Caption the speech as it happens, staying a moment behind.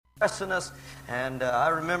blessing us. And I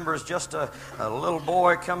remember as just a little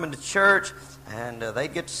boy coming to church, and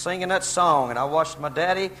they'd get to singing that song. And I watched my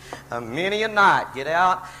daddy many a night get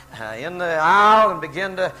out in the aisle and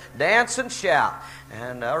begin to dance and shout.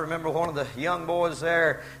 And I remember one of the young boys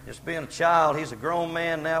there, just being a child. He's a grown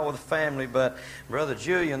man now with a family, but Brother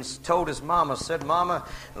Julian told his mama, said, "Mama,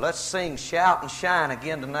 let's sing Shout and Shine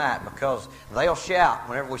again tonight, because they'll shout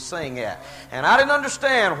whenever we sing that." And I didn't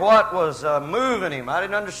understand what was moving him. I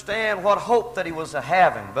didn't understand what hope that he was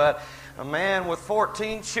having. But a man with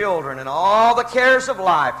 14 children and all the cares of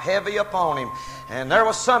life heavy upon him. And there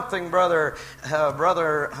was something, Brother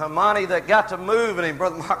Monty, that got to moving him.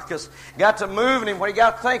 Brother Marcus got to moving him when he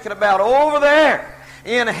got thinking about over there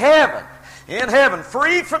in heaven. In heaven,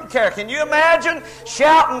 free from care. Can you imagine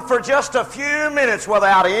shouting for just a few minutes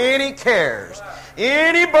without any cares,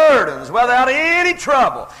 any burdens, without any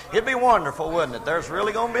trouble? It'd be wonderful, wouldn't it? There's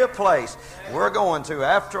really going to be a place we're going to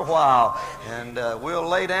after a while, and we'll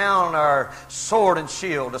lay down our sword and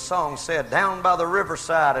shield. The song said, "Down by the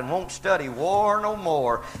riverside, and won't study war no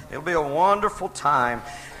more." It'll be a wonderful time.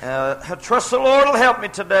 I trust the Lord will help me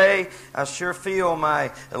today. I sure feel my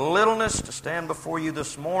littleness to stand before you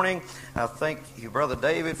this morning. I thank you, Brother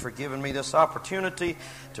David, for giving me this opportunity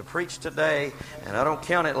to preach today, and I don't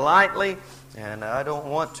count it lightly. And I don't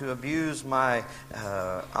want to abuse my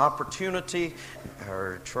opportunity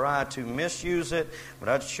or try to misuse it, but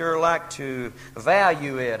I'd sure like to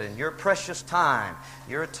value it and your precious time,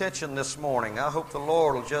 your attention this morning. I hope the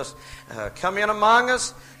Lord will just come in among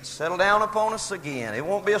us, settle down upon us again. It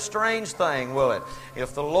won't be a strange thing, will it,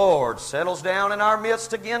 if the Lord settles down in our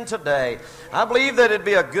midst again today. I believe that it'd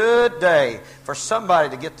be a good day for somebody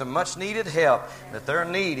to get the much-needed help that they're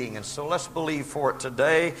needing, and so let's believe for it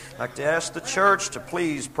today. I'd like to ask the church to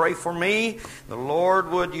please pray for me. The Lord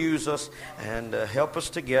would use us and help us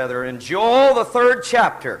together. In Joel, the 3rd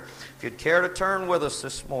chapter, if you'd care to turn with us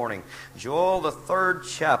this morning. Joel, the 3rd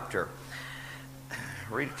chapter.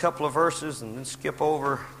 Read a couple of verses and then skip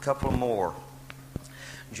over a couple more.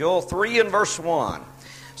 Joel 3 and verse 1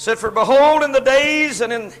 said, "For behold, in the days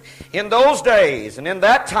and in those days and in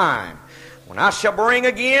that time, when I shall bring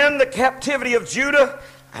again the captivity of Judah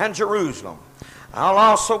and Jerusalem, I'll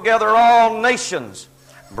also gather all nations,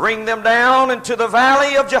 bring them down into the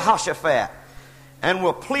valley of Jehoshaphat, and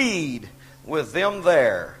will plead with them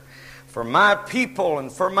there for my people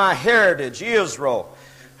and for my heritage, Israel,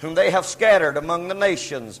 whom they have scattered among the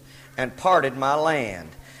nations and parted my land."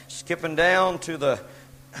 Skipping down to the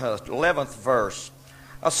 11th verse.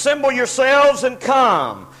 "Assemble yourselves and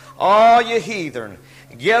come, all ye heathen.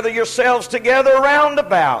 Gather yourselves together round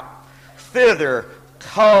about. Thither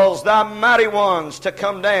cause thy mighty ones to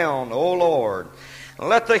come down, O Lord.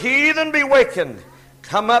 Let the heathen be wakened.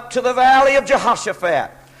 Come up to the valley of Jehoshaphat.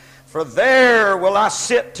 For there will I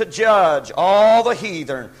sit to judge all the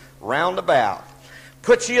heathen round about.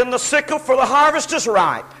 Put ye in the sickle, for the harvest is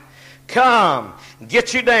ripe. Come,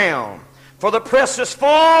 get ye down. For the press is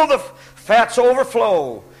full, the fats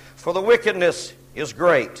overflow. For the wickedness is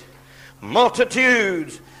great.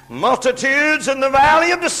 Multitudes, multitudes in the valley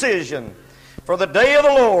of decision. For the day of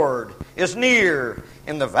the Lord is near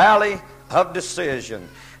in the valley of decision."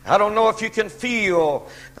 I don't know if you can feel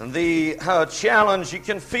the challenge. You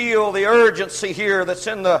can feel the urgency here that's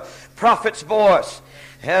in the prophet's voice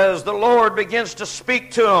as the Lord begins to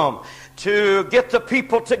speak to them, to get the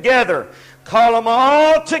people together, call them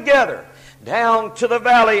all together down to the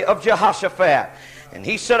valley of Jehoshaphat. And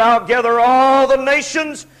he said, "I'll gather all the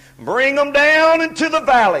nations, bring them down into the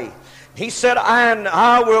valley." He said, "And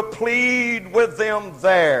I will plead with them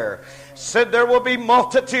there." Said there will be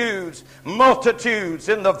multitudes, multitudes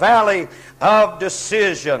in the valley of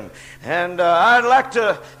decision. And I'd like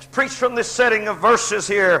to preach from this setting of verses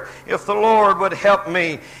here, if the Lord would help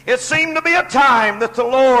me. It seemed to be a time that the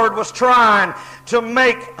Lord was trying to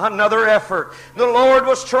make another effort. The Lord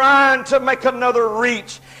was trying to make another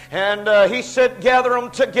reach. And he said, "Gather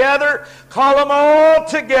them together, call them all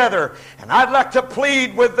together." And I'd like to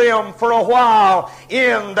plead with them for a while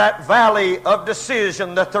in that valley of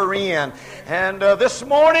decision that they're in. And this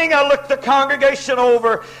morning I looked the congregation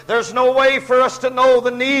over. There's no way for us to know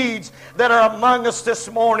the needs that are among us this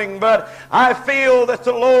morning, but I feel that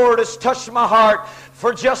the Lord has touched my heart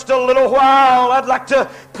for just a little while. I'd like to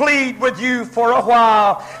plead with you for a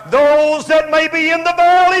while. Those that may be in the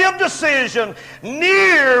valley of decision,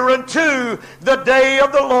 near unto the day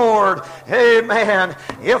of the Lord. Amen.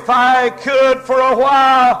 If I could for a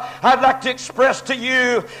while, I'd like to express to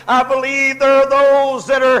you, I believe there are those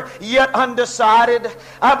that are yet undecided.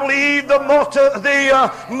 I believe the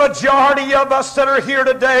majority of us that are here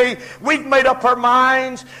today, we've made up our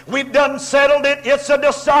minds. We've done settled it. It's a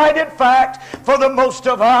decided fact for the most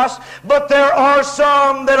of us. But there are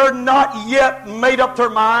some that are not yet made up their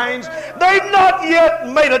minds. They've not yet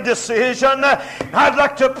made a decision. I'd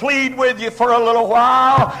like to plead with you for a little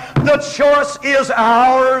while. The choice is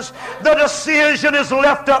ours. The decision is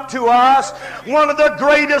left up to us. One of the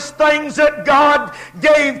greatest things that God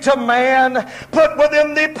gave to man, put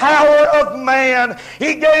within the power of man,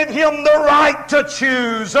 He gave him the right to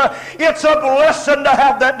choose. It's a blessing to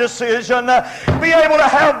have that decision, be able to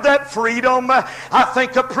have that freedom. I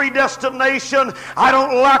think of predestination. I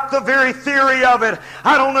don't like the very theory of it.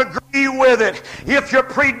 I don't agree with it. If you're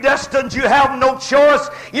predestined, you have no choice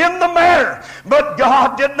in the matter. But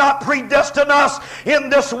God did not predestine us in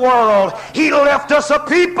this world. He left us a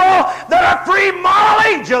people that are free moral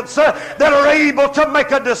agents that are able to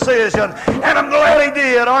make a decision. And I'm glad He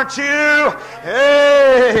did, aren't you?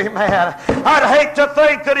 Amen. I'd hate to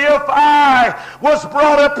think that if I was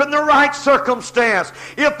brought up in the right circumstance,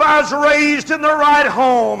 if I was raised in the right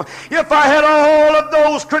home, if I had all of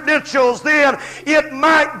those credentials, then it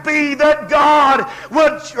might be that God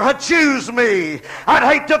would choose me. I'd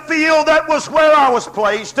hate to feel that was where I was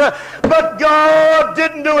placed, but God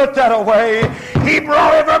didn't do it that way. He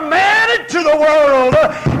brought every man into the world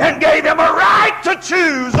and gave him a right to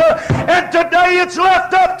choose, and today it's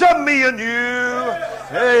left up to me and you.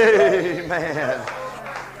 Amen.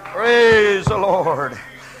 Praise the Lord.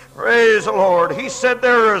 Praise the Lord. He said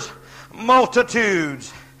there's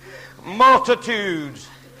multitudes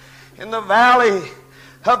in the valley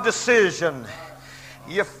of decision.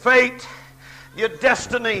 Your fate, your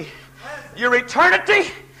destiny, your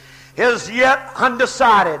eternity is yet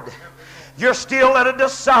undecided. You're still at a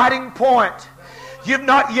deciding point. You've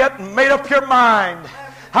not yet made up your mind.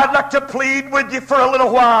 I'd like to plead with you for a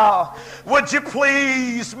little while. Would you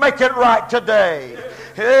please make it right today?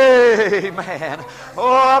 Amen.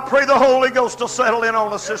 Oh, I pray the Holy Ghost will settle in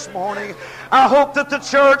on us this morning. I hope that the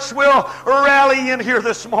church will rally in here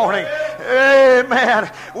this morning.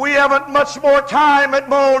 Amen. We haven't much more time at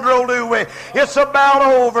Muldrow, do we? It's about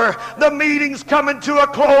over. The meeting's coming to a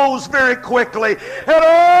close very quickly. And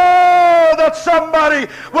oh, that somebody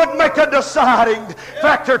would make a deciding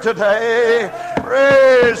factor today.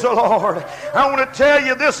 Praise the Lord. I want to tell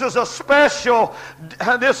you, this is a special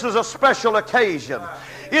occasion.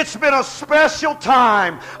 It's been a special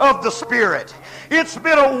time of the Spirit. It's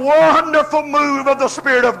been a wonderful move of the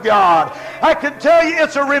Spirit of God. I can tell you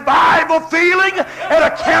it's a revival feeling at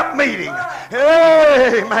a camp meeting.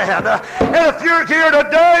 Amen. And if you're here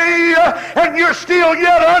today and you're still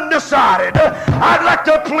yet undecided, I'd like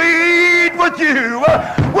to plead with you.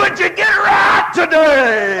 Would you get right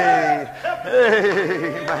today?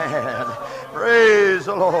 Amen. Praise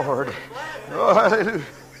the Lord. Oh, hallelujah.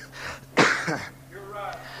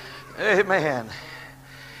 Amen.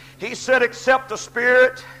 He said, except the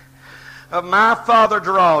Spirit of my Father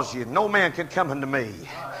draws you, no man can come unto me.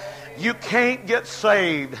 You can't get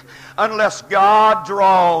saved unless God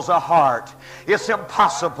draws a heart. It's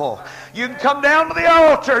impossible. You can come down to the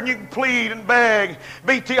altar and you can plead and beg,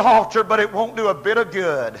 beat the altar, but it won't do a bit of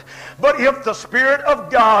good. But if the Spirit of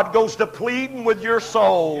God goes to pleading with your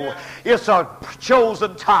soul, it's a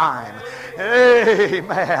chosen time.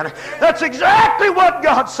 Amen. That's exactly what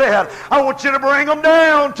God said. I want you to bring them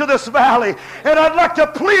down to this valley, and I'd like to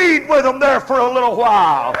plead with them there for a little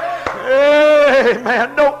while.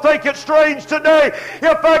 Amen. Don't think it's strange today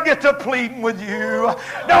if I get to pleading with you.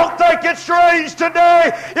 Don't think it's strange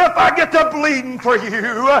today if I get to bleeding for you.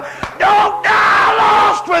 Don't die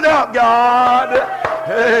lost without God.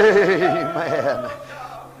 Amen.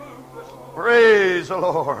 Praise the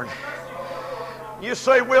Lord. You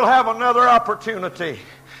say we'll have another opportunity.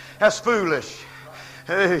 That's foolish.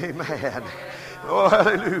 Amen. Oh,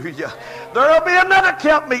 hallelujah. There'll be another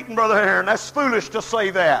camp meeting, Brother Aaron. That's foolish to say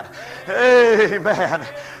that. Amen.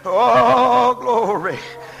 Oh, glory.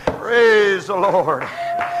 Praise the Lord.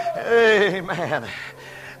 Amen.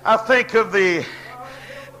 I think of the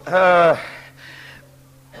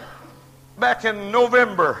back in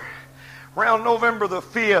November, around November the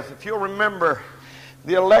 5th, if you'll remember,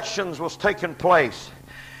 the elections was taking place.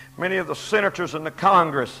 Many of the senators in the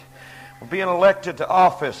Congress were being elected to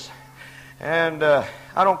office. And I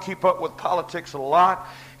don't keep up with politics a lot.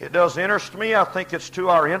 It does interest me. I think it's to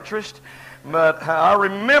our interest. But I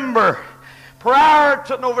remember prior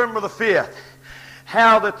to November the 5th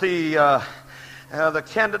how that the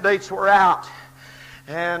candidates were out.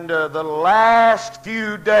 And the last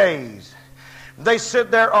few days, they said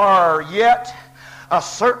there are yet a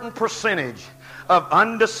certain percentage of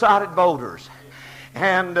undecided voters.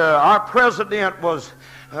 And our president was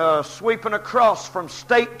sweeping across from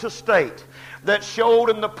state to state that showed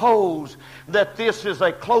in the polls that this is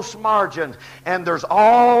a close margin, and there's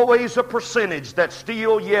always a percentage that's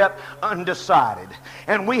still yet undecided.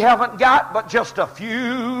 And we haven't got but just a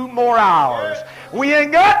few more hours. We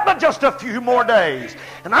ain't got but just a few more days.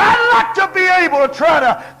 And I'd like to be able to try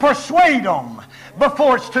to persuade them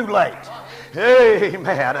before it's too late.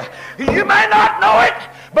 Amen. You may not know it,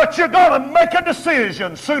 but you're going to make a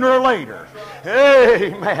decision sooner or later.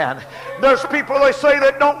 Amen. There's people, they say,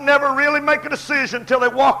 that don't never really make a decision until they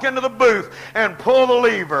walk into the booth and pull the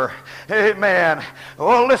lever. Amen.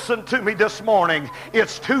 Well, listen to me this morning.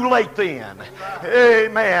 It's too late then.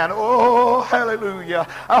 Amen. Oh, hallelujah.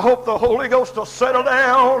 I hope the Holy Ghost will settle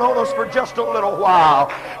down on us for just a little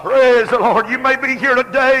while. Praise the Lord. You may be here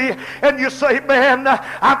today and you say, man,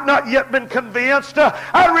 I've not yet been convinced.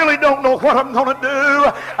 I really don't know what I'm going to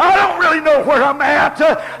do. I don't really know where I'm at.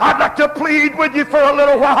 I'd like to plead with you for a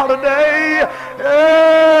little while today.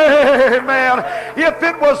 Amen. If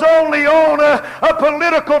it was only on a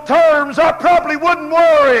political terms, I probably wouldn't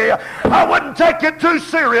worry. I wouldn't take it too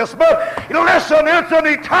serious. But listen, it's an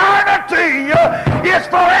eternity. It's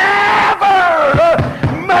forever.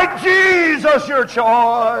 Make Jesus your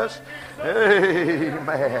choice.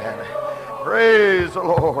 Amen. Praise the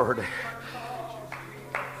Lord.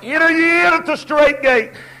 Enter ye in at the strait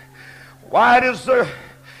gate. Wide is the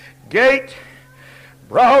gate,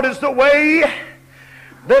 broad is the way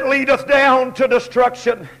that leadeth down to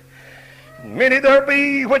destruction. Many there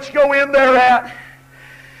be which go in thereat.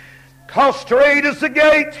 'Cause strait is the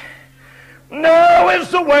gate, narrow is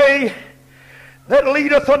the way that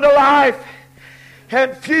leadeth unto life,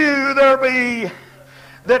 and few there be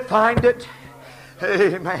that find it.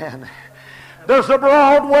 Amen. There's a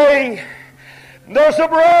broad way, there's a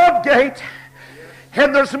broad gate,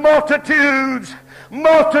 and there's multitudes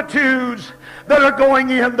that are going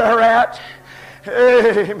in thereat.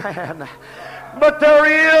 Amen. But there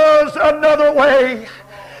is another way.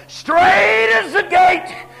 Straight is the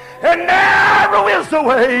gate, and narrow is the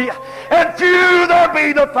way, and few there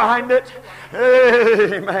be that find it.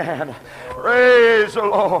 Amen. Praise the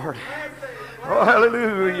Lord. Oh,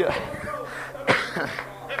 hallelujah.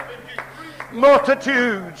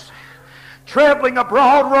 Multitudes traveling a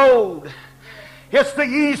broad road. It's the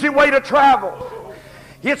easy way to travel.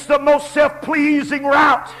 It's the most self-pleasing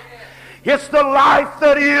route. It's the life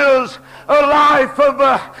that is a life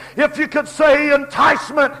of, if you could say,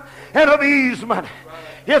 enticement and of easement.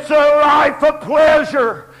 It's a life of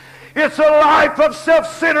pleasure. It's a life of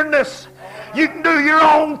self-centeredness. You can do your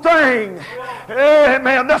own thing.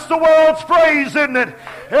 Amen. That's the world's phrase, isn't it?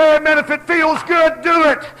 Amen. If it feels good, do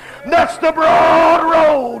it. That's the broad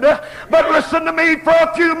road. But listen to me for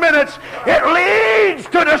a few minutes. It leads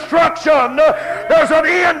to destruction. There's an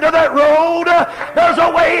end to that road. There's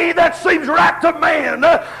a way that seems right to man,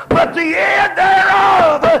 but the end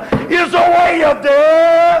thereof is a way of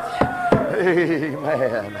death.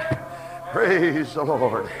 Amen. Praise the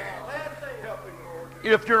Lord.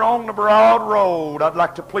 If you're on the broad road, I'd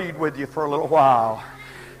like to plead with you for a little while.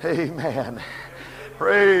 Amen.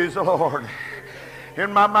 Praise the Lord.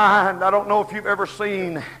 In my mind, I don't know if you've ever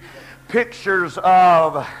seen pictures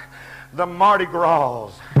of the Mardi Gras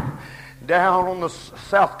down on the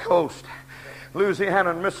south coast. Louisiana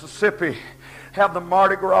and Mississippi have the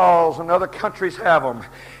Mardi Gras, and other countries have them.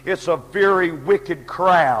 It's a very wicked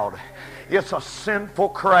crowd. It's a sinful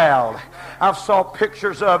crowd. I've saw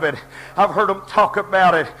pictures of it. I've heard them talk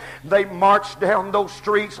about it. They march down those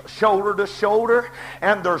streets shoulder to shoulder,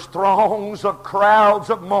 and there's throngs of crowds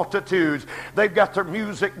of multitudes. They've got their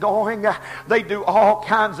music going. They do all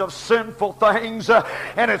kinds of sinful things,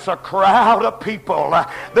 and it's a crowd of people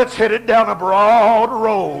that's headed down a broad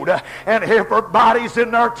road, and everybody's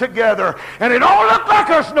in there together, and it don't look like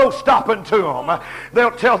there's no stopping to them.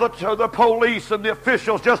 They'll tell the police and the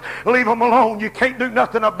officials, just leave them alone. You can't do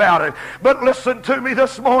nothing about it. But listen to me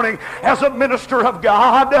this morning. As a minister of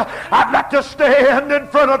God, I'd like to stand in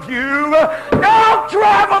front of you. Don't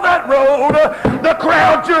travel that road. The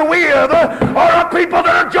crowds you're with are people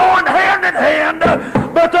that are joined hand in hand,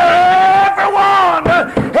 but they're everyone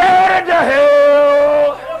headed to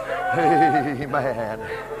hell. Amen.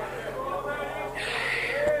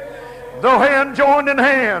 Though hand joined in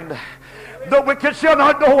hand, wicked shall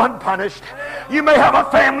not go unpunished. You may have a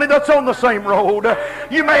family that's on the same road.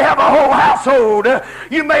 You may have a whole household.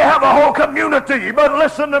 You may have a whole community. But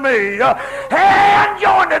listen to me. Hand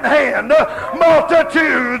joined in hand,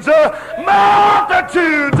 multitudes are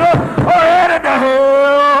headed to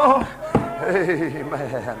hell.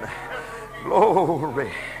 Amen.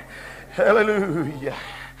 Glory. Hallelujah.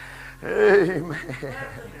 Amen.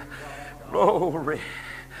 Glory.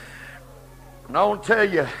 And I want to tell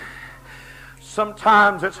you,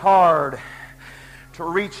 sometimes it's hard to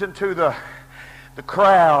reach into the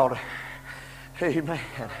crowd. Amen.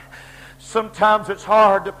 Sometimes it's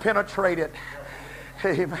hard to penetrate it.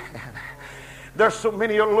 Amen. There's so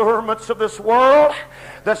many allurements of this world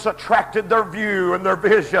that's attracted their view and their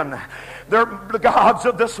vision. The gods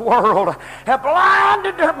of this world have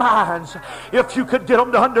blinded their minds. If you could get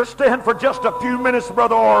them to understand for just a few minutes,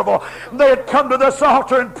 Brother Orville, they'd come to this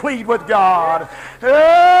altar and plead with God.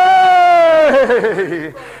 Hey,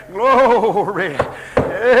 glory.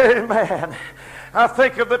 Amen. I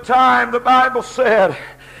think of the time the Bible said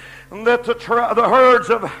that the herds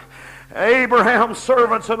of Abraham's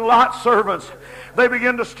servants and Lot's servants, they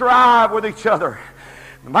began to strive with each other.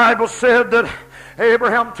 The Bible said that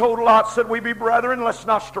Abraham told Lot, said, "We be brethren, let's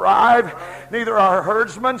not strive. Neither our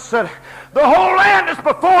herdsmen," said, "the whole land is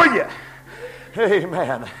before you."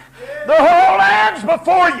 Amen. The whole land's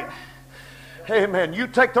before you. Amen. You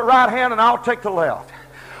take the right hand and I'll take the left.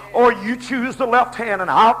 Or you choose the left hand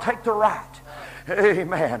and I'll take the right.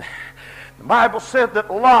 Amen. The Bible said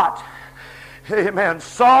that Lot, amen,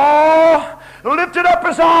 lifted up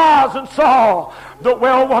his eyes and saw the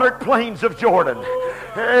well-watered plains of Jordan.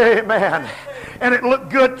 Amen. And it looked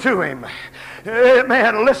good to him.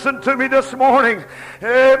 Amen. Listen to me this morning.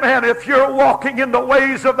 Amen. If you're walking in the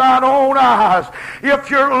ways of thine own eyes,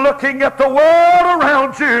 if you're looking at the world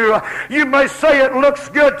around you, you may say it looks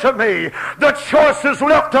good to me. The choice is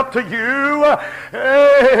left up to you.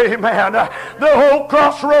 Amen. The whole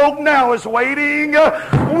crossroad now is waiting.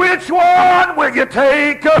 Which one will you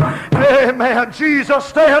take? Amen. Jesus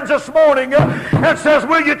stands this morning and says,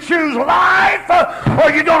 will you choose life or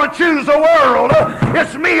are you going to choose the world?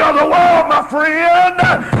 It's me or the world, my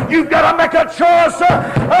friend. You've got to make a choice.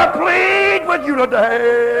 I plead with you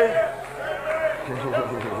today.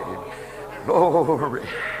 Glory.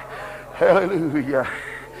 Hallelujah.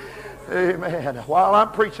 Amen. While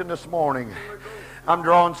I'm preaching this morning, I'm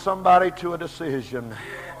drawing somebody to a decision.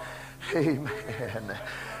 Amen.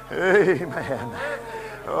 Amen.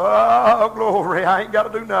 Oh, glory. I ain't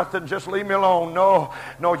got to do nothing. Just leave me alone. No,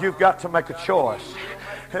 you've got to make a choice.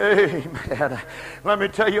 Amen. Let me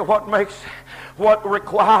tell you what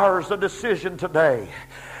requires a decision today.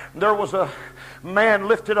 There was a man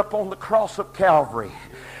lifted up on the cross of Calvary,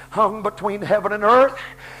 hung between heaven and earth,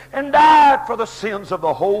 and died for the sins of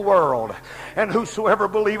the whole world. And whosoever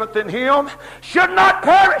believeth in him should not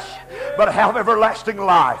perish, but have everlasting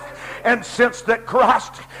life. And since that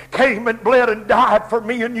Christ came and bled and died for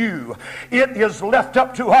me and you, it is left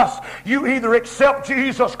up to us. You either accept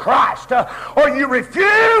Jesus Christ or you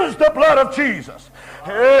refuse the blood of Jesus.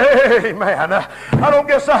 Amen. I don't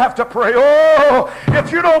guess I have to pray. Oh,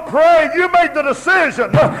 if you don't pray, you made the decision.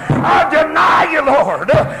 I deny you, Lord.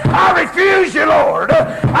 I refuse you, Lord.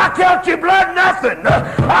 I count your blood nothing.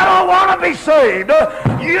 I don't want to be saved.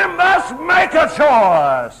 You must make a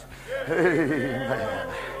choice. Amen.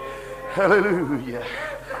 Hallelujah.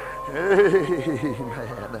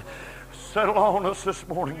 Amen. Settle on us this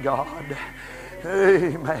morning, God.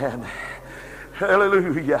 Amen.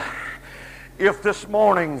 Hallelujah. If this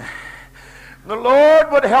morning the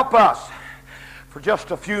Lord would help us for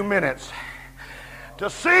just a few minutes to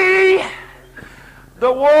see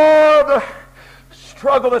the war, the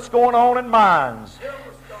struggle that's going on in minds.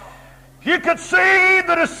 You could see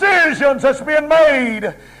the decisions that's being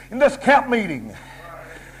made in this camp meeting.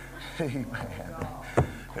 Amen.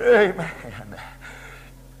 Amen.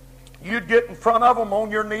 You'd get in front of them on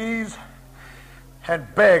your knees and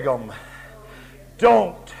beg them,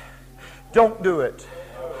 don't do it.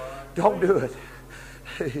 Don't do it.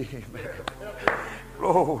 Amen.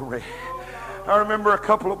 Glory. I remember a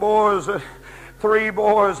couple of boys, 3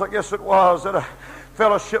 boys, I guess it was, at a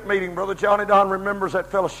fellowship meeting. Brother Johnny Don remembers that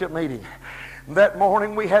fellowship meeting. That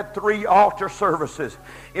morning we had 3 altar services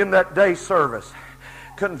in that day service.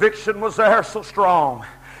 Conviction was there so strong.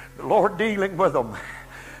 The Lord dealing with them.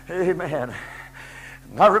 Amen.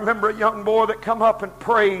 And I remember a young boy that come up and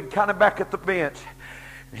prayed kind of back at the bench.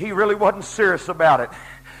 He really wasn't serious about it.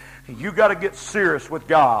 You got to get serious with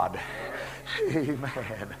God.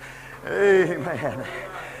 Amen. Amen.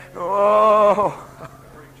 Oh,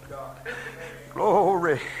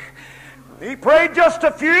 glory. He prayed just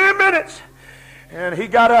a few minutes. And he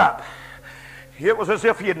got up. It was as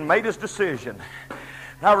if he had made his decision.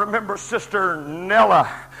 I remember Sister Nella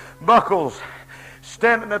Buckles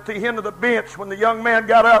standing at the end of the bench when the young man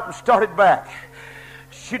got up and started back.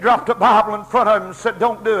 She dropped a Bible in front of him and said,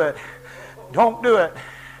 "Don't do it. Don't do it.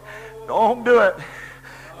 Don't do it."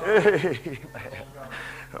 Amen.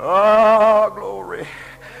 Oh, glory.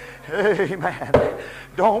 Amen.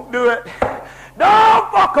 Don't do it.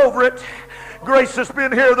 Don't walk over it. Grace has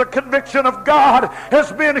been here. The conviction of God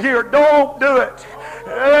has been here. Don't do it.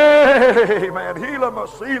 Amen. Hila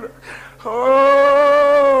Masila.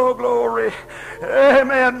 Oh, glory.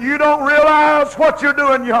 Amen. You don't realize what you're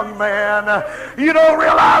doing, young man. You don't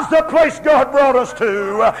realize the place God brought us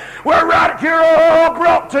to. We're right here all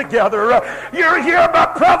brought together. You're here by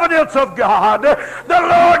providence of God. The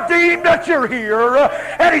Lord deemed that you're here.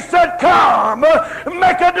 And He said, "Come,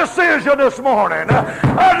 make a decision this morning.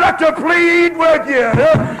 I'd like to plead with you.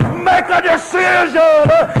 Make a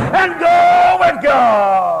decision and go with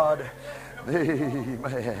God."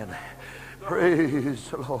 Amen. Praise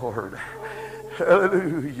the Lord.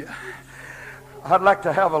 Hallelujah. I'd like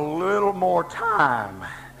to have a little more time.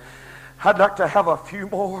 I'd like to have a few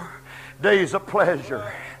more days of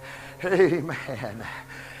pleasure. Amen.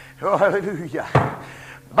 Oh, hallelujah.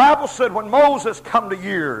 The Bible said when Moses come to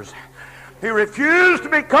years, he refused to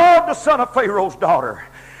be called the son of Pharaoh's daughter,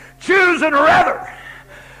 choosing rather.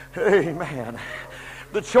 Amen.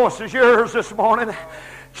 The choice is yours this morning.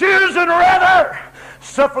 Choosing rather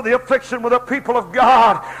suffer the affliction with the people of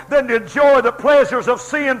God than to enjoy the pleasures of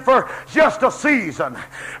sin for just a season.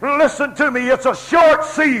 Listen to me, it's a short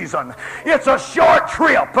season. It's a short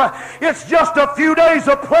trip. It's just a few days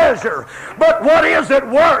of pleasure. But what is it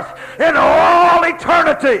worth in all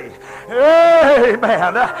eternity?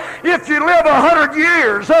 Amen. If you live 100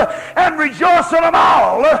 years and rejoice in them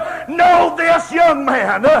all, know this, young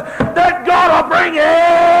man, that God will bring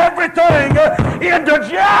everything into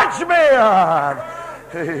judgment.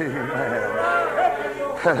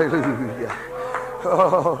 Amen. Hallelujah.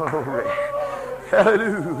 Oh, glory.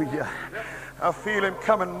 Hallelujah. I feel Him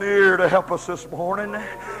coming near to help us this morning.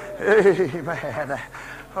 Amen.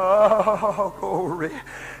 Oh, glory.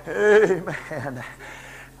 Amen.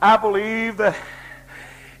 I believe that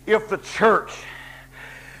if the church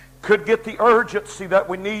could get the urgency that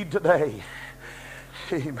we need today,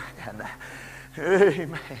 amen,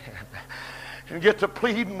 amen, and get to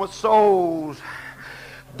pleading with souls,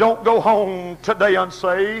 don't go home today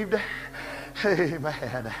unsaved.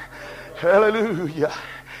 Amen. Hallelujah.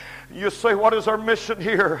 You say, what is our mission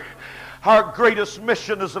here? Our greatest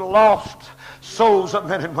mission is the lost souls of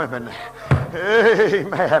men and women.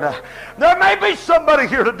 Amen. There may be somebody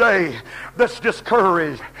here today that's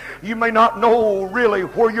discouraged. You may not know really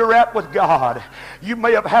where you're at with God. You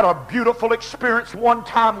may have had a beautiful experience one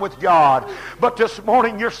time with God, but this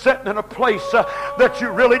morning you're sitting in a place that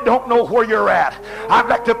you really don't know where you're at. I'd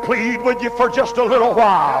like to plead with you for just a little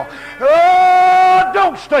while. Oh,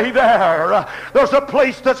 don't stay there. There's a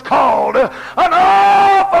place that's called an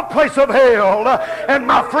awful place of hell, and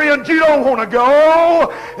my friend, you don't want to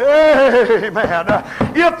go. Amen.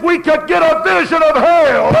 If we could get a vision of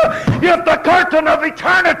hell, if the curtain of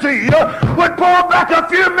eternity would pull back a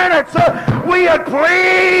few minutes, we'd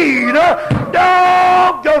plead,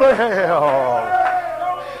 don't go to hell.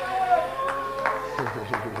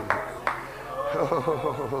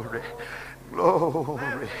 Glory,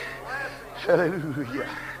 glory, hallelujah.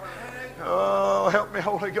 Oh, help me,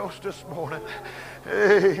 Holy Ghost, this morning.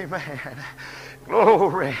 Amen.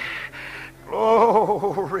 Glory,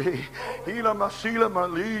 glory. Hila masila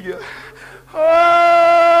malia.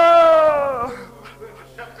 Oh,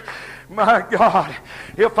 my God,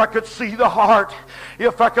 if I could see the heart,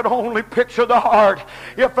 if I could only picture the heart,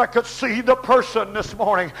 if I could see the person this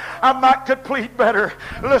morning, I might could plead better.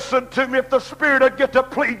 Listen to me, if the Spirit would get to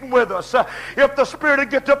pleading with us, if the Spirit would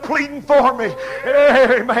get to pleading for me,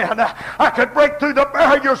 amen, I could break through the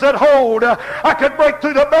barriers that hold. I could break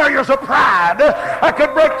through the barriers of pride. I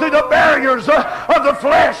could break through the barriers of the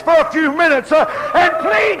flesh for a few minutes and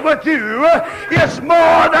plead with you. It's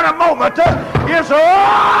more than a moment. It's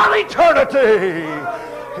all eternity.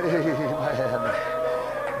 Amen.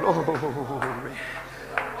 Glory.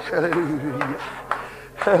 Hallelujah.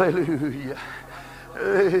 Hallelujah.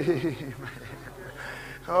 Amen.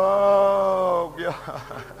 Oh, God.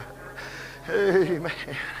 Amen.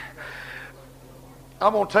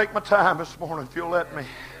 I'm going to take my time this morning if you'll let me.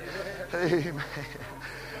 Amen.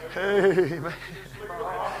 Amen.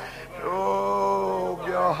 Oh,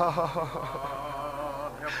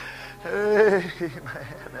 God. Amen.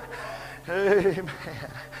 Amen.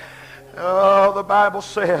 Oh, the Bible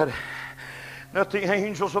said that the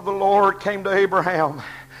angels of the Lord came to Abraham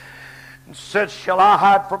and said, shall I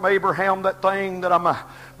hide from Abraham that thing that I'm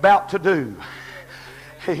about to do?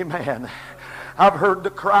 Amen. I've heard the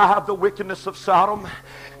cry of the wickedness of Sodom.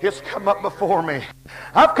 It's come up before me.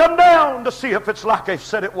 I've come down to see if it's like they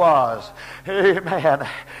said it was. Amen.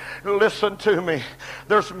 Listen to me.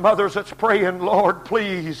 There's mothers that's praying, Lord,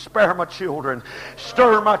 please spare my children.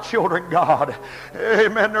 Stir my children, God.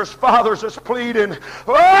 Amen. There's fathers that's pleading,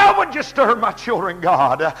 oh, would you stir my children,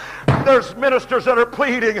 God? There's ministers that are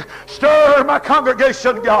pleading, stir my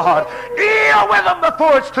congregation, God. Deal with them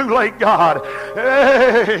before it's too late, God.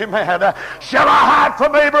 Amen. Shall I hide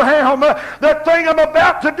from Abraham that thing I'm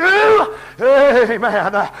about to do?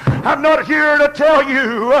 Amen. I'm not here to tell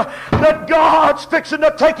you that God's fixing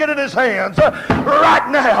to take it in his hands right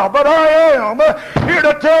now, but I am here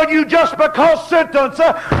to tell you, just because sentence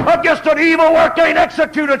against an evil work ain't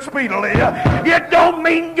executed speedily, it don't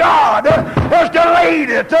mean God has delayed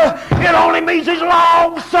it. It only means he's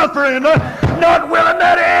long suffering, not willing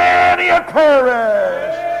that any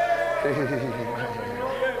perish.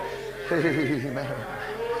 Amen.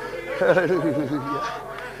 Hallelujah.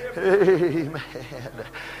 Amen.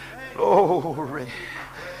 Glory.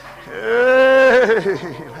 Amen.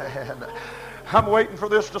 I'm waiting for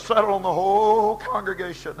this to settle on the whole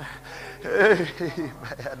congregation.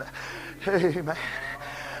 Amen. Amen.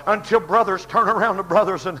 Until brothers turn around to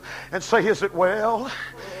brothers and say, is it well?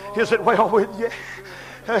 Is it well with you?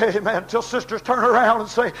 Amen. Until sisters turn around and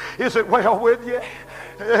say, is it well with you?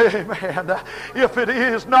 Amen. If it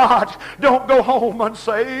is not, don't go home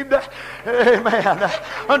unsaved. Amen.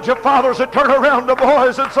 Until fathers that turn around to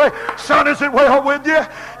boys and say, son, is it well with you?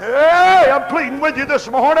 Hey, I'm pleading with you this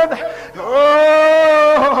morning.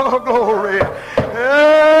 Oh, glory.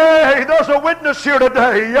 Hey, there's a witness here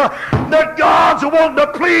today that God's wanting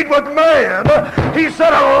to plead with man. He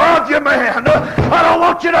said, I love you, man. I don't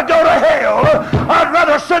want you to go to hell. I'd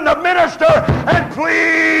rather send a minister and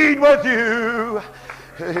plead with you.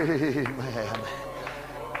 Amen.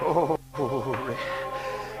 Oh, glory.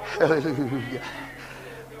 Hallelujah.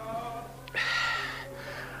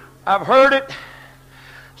 I've heard it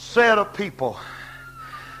said of people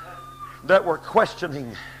that were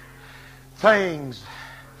questioning things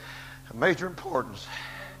of major importance.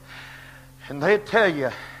 And they'd tell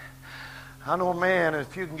you, I know a man,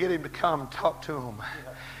 if you can get him to come talk to him,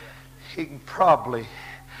 he can probably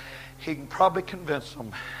convince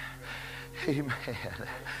them. Amen.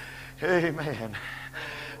 Amen.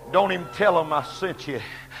 Don't even tell them I sent you.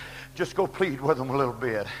 Just go plead with them a little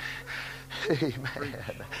bit.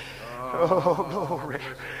 Amen. Oh, glory.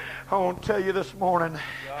 I want to tell you this morning,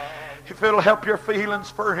 if it'll help your feelings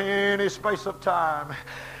for any space of time,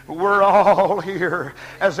 we're all here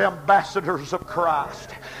as ambassadors of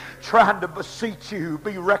Christ, trying to beseech you,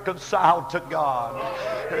 be reconciled to God.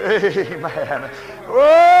 Amen.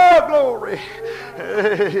 Oh, glory.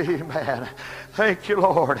 Amen. Thank you,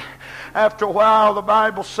 Lord. After a while, the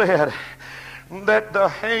Bible said that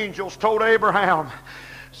the angels told Abraham,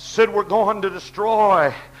 said, we're going to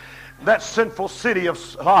destroy that sinful city of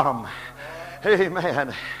Sodom.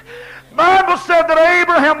 Amen. The Bible said that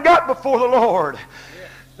Abraham got before the Lord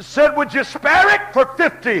and said, would you spare it for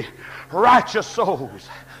 50 righteous souls?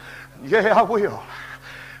 Yeah, I will.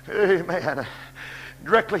 Amen.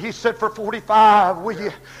 Directly he said, for 45, will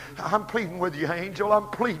you? I'm pleading with you, angel. I'm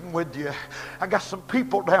pleading with you. I got some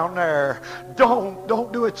people down there. Don't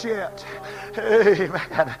do it yet.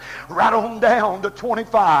 Amen. Right on down to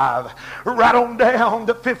 25. Right on down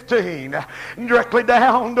to 15. Directly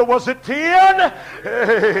down to, was it 10?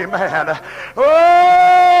 Amen.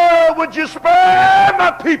 Oh, would you spare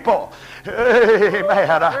my people?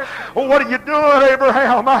 Amen. What are you doing,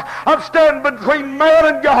 Abraham? I'm standing between man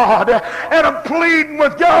and God, and I'm pleading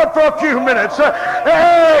with God for a few minutes.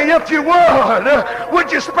 Hey, if you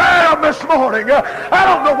would you spare them this morning? I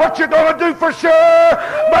don't know what you're going to do for sure,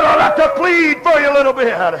 but I'll have to plead for you a little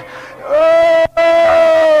bit. Oh,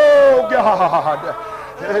 God.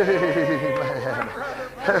 Amen.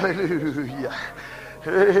 Hallelujah.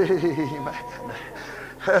 Amen.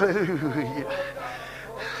 Hallelujah.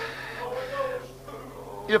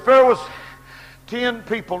 If there was 10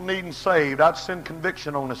 people needing saved, I'd send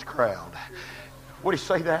conviction on this crowd. Would he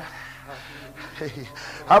say that?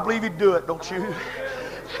 I believe he'd do it, don't you?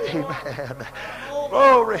 Amen.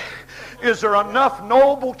 Glory. Is there enough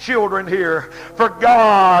noble children here for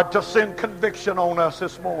God to send conviction on us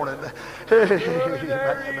this morning?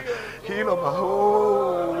 Amen.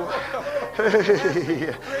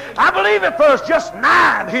 I believe if there's just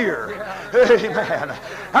 9 here, amen,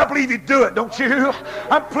 I believe you'd do it, don't you?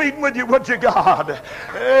 I'm pleading with you, would you, God?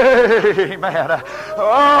 Amen.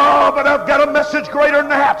 Oh, but I've got a message greater than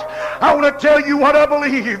that. I want to tell you what I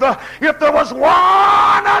believe. If there was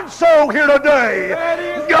one unsold here today,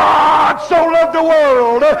 God so loved the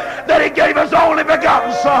world that He gave His only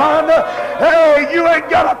begotten Son. Hey, you ain't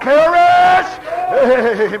got to perish.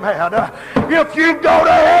 Amen. If you go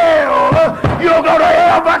to hell, you'll go to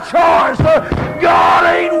hell by choice. God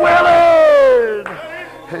ain't willing.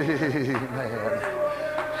 Amen.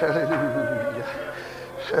 Hallelujah.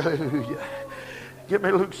 Hallelujah. Give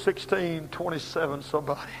me Luke 16:27,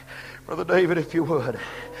 somebody. Brother David, if you would.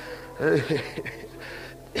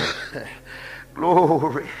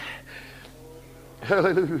 Glory.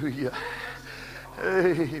 Hallelujah.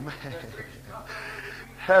 Amen.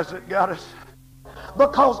 Has it got us?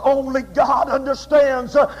 Because only God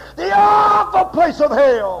understands the awful place of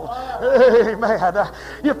hell. Amen.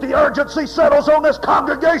 If the urgency settles on this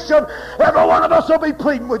congregation, every one of us will be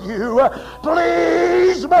pleading with you.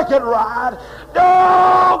 Please make it right.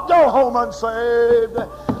 Don't go home unsaved.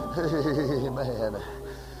 Amen.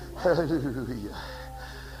 Hallelujah.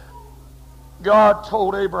 God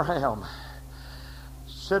told Abraham,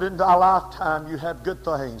 said in thy lifetime you had good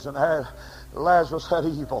things, and Lazarus had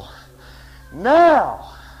evil.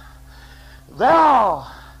 Now, Lazarus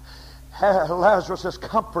is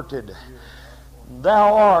comforted.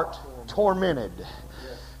 Thou art tormented.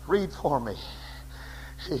 Read for me.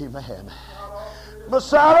 Amen.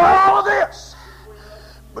 Beside all of this,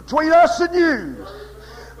 between us and you,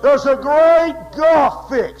 there's a great gulf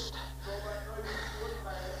fixed.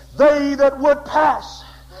 They that would pass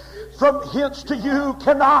from hence to you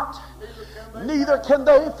cannot, neither can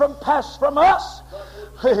they pass from us.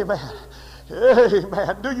 Amen.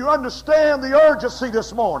 Amen. Do you understand the urgency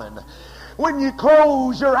this morning? When you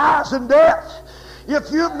close your eyes in death,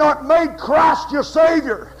 if you've not made Christ your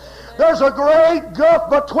Savior, there's a great gulf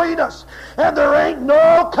between us, and there ain't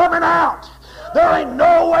no coming out. There ain't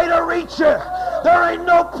no way to reach you. There ain't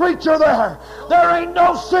no preacher there. There ain't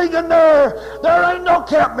no singing there. There ain't no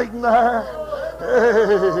camp meeting there.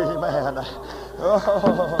 Amen.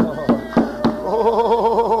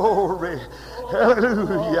 Oh, glory.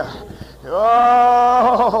 Hallelujah.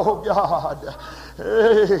 Oh, God.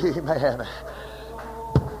 Amen.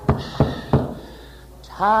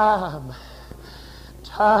 Time.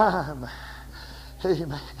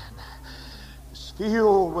 Amen. It's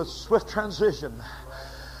filled with swift transition.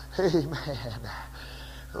 Amen.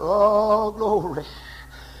 Oh, glory.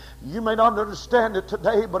 You may not understand it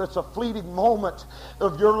today, but it's a fleeting moment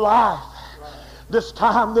of your life. This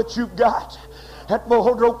time that you've got at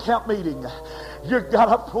Muldrow Camp Meeting, you've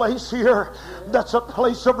got a place here that's a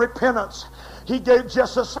place of repentance. He gave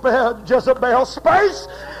Jezebel space.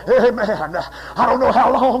 Amen. I don't know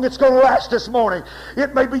how long it's going to last this morning.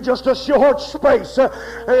 It may be just a short space.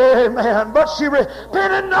 Amen. But she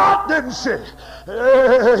repented not, didn't she?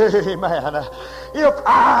 Amen. If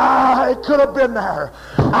I could have been there,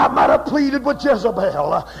 I might have pleaded with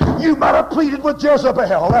Jezebel. You might have pleaded with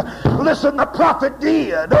Jezebel. Listen, the prophet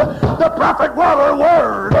did. The prophet was her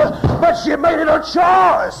word, but she made it her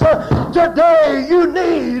choice. Today you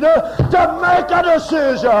need to make a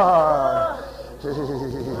decision.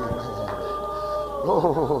 Amen.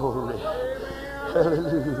 Glory.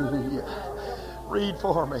 Hallelujah. Read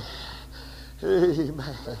for me.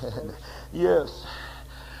 Amen. Yes.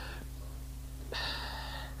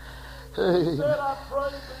 Amen.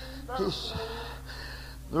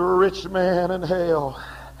 The rich man in hell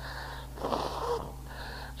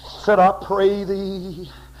said, I pray thee,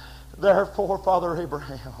 therefore, Father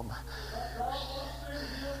Abraham,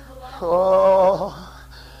 oh,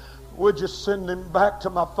 would you send him back to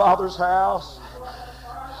my father's house?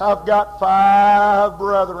 I've got 5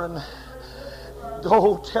 brethren.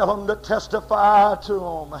 Go tell them to testify to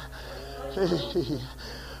them.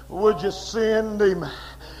 Would you send him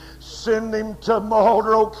to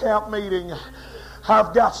Muldrow Camp Meeting?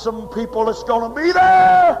 I've got some people that's going to be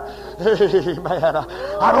there. Amen.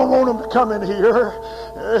 I don't want them to come in here.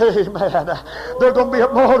 Amen. They're going to be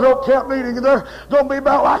at Muldrow Camp Meeting, and they're going to be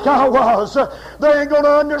about like I was. They ain't going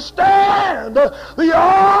to understand the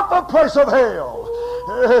awful place of hell.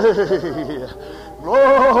 Hey,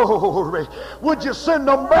 glory. Would you send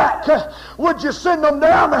them back? Would you send them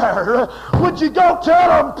down there? Would you go tell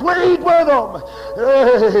them, plead with them?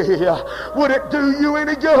 Hey, would it do you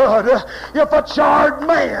any good if a charred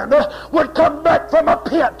man would come back from a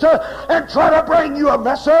pit and try to bring you a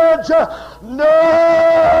message? No.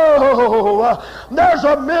 There's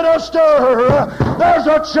a minister. There's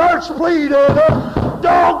a church pleaded.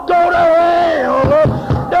 Don't go to hell.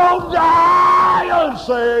 Don't die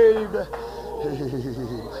unsaved.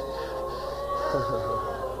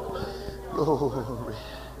 Glory.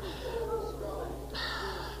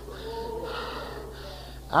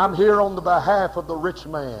 I'm here on the behalf of the rich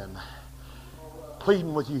man,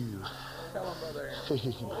 pleading with you. Amen.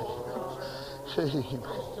 Amen.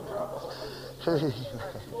 Amen.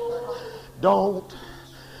 Don't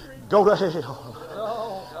go to hell.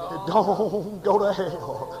 Don't go to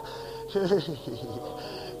hell.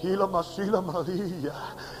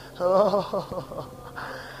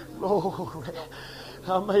 Glory.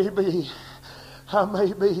 I may be.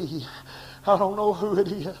 I don't know who it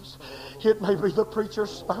is. It may be the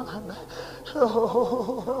preacher's son.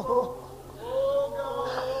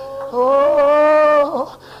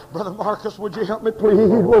 Oh, Brother Marcus, would you help me plead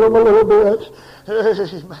with him a little bit?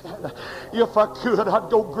 Amen. If I could, I'd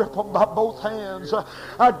go grip him by both hands.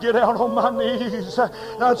 I'd get out on my knees.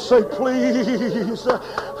 I'd say, please.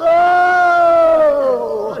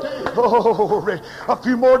 Glory. A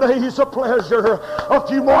few more days of pleasure. A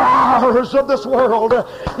few more hours of this world.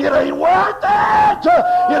 It ain't worth it.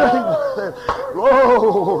 It ain't worth it.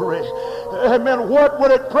 Glory. Amen. What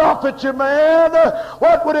would it profit you, man?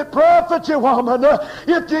 What would it profit you, woman,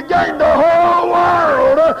 if you gained the whole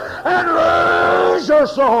world and lose your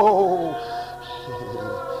soul?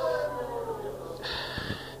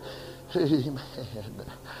 Amen.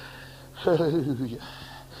 Hallelujah.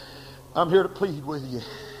 I'm here to plead with you.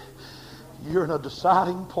 You're in a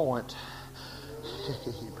deciding point.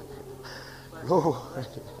 Glory.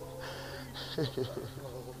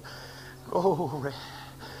 Glory.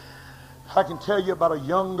 I can tell you about a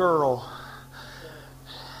young girl.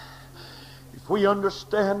 If we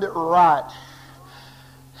understand it right,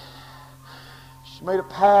 she made a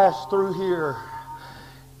pass through here,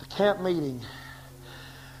 the camp meeting.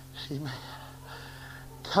 She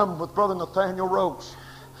come with Brother Nathaniel Roach,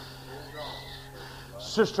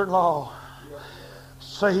 sister-in-law,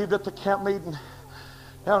 saved at the camp meeting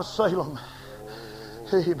down in Salem.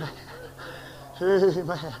 Amen.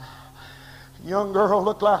 Amen. Young girl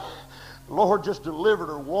looked like the Lord just delivered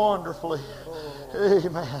her wonderfully.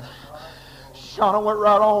 Amen. Shauna went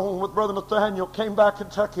right on with Brother Nathaniel, came back to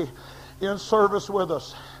Kentucky in service with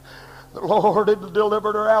us. The Lord had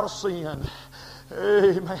delivered her out of sin.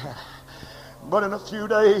 Amen. But in a few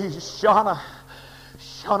days, Shauna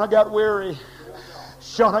got weary.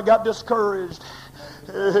 Shauna got discouraged.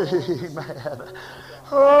 Amen.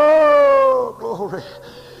 Oh, glory.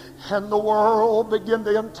 And the world began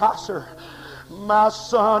to entice her. My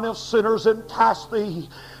son, if sinners entice thee,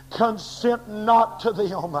 consent not to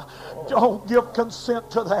them. Don't give consent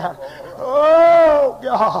to that. Oh,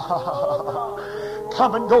 God.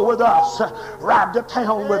 Come and go with us. Ride to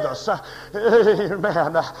town with us.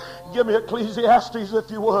 Amen. Give me Ecclesiastes if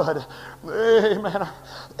you would. Amen.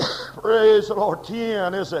 Praise the Lord.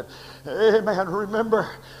 10, is it? Amen. Remember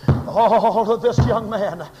all of this young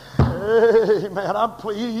man. Amen. I'm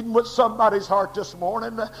pleading with somebody's heart this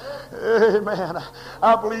morning. Amen.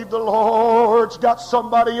 I believe the Lord's got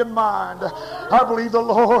somebody in mind. I believe the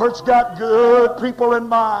Lord's got good people in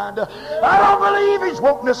mind. I don't believe He's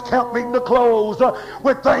wanting this camp meeting to close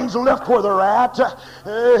with things left where they're at.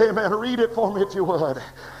 Amen. Read it for me if you would.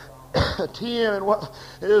 10, and what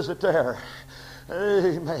is it there?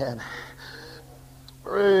 Amen.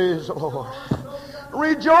 Praise the Lord.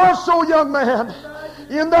 Rejoice, O young man,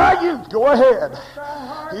 in thy youth. Go ahead.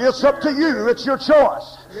 It's up to you. It's your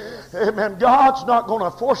choice. Amen. God's not going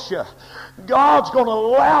to force you. God's going to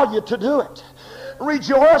allow you to do it.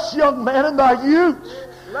 Rejoice, young man, in thy youth.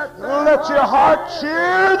 Let your heart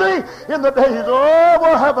cheer thee in the days. Oh,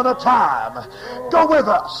 we're having a time. Go with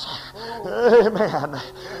us. Amen.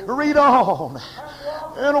 Read on.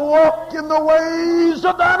 And walk in the ways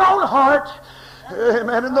of thine own heart.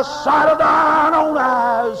 Amen. In the sight of thine own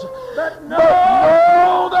eyes. But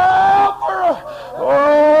know thou for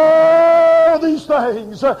all these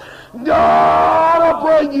things, God will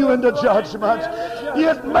bring you into judgment.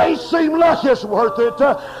 It may seem like it's worth it,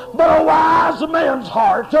 but a wise man's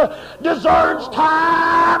heart discerns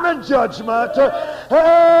time and judgment.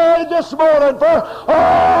 Hey, this morning, for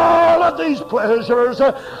all of these pleasures,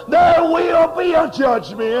 there will be a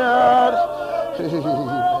judgment.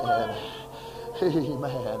 Amen.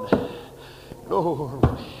 Amen. Glory.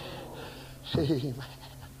 Amen.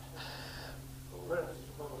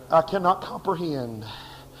 I cannot comprehend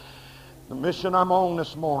the mission I'm on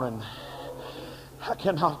this morning. I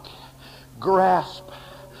cannot grasp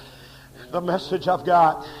the message I've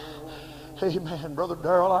got. Amen. Brother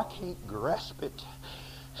Darrell, I can't grasp it.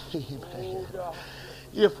 Amen.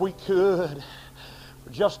 If we could, for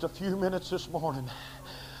just a few minutes this morning,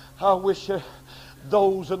 I wish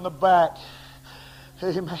those in the back,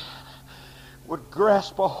 amen, would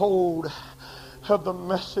grasp a hold of the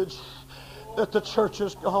message that the church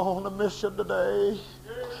has gone to mission today.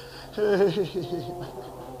 Amen.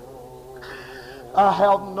 I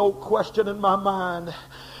have no question in my mind.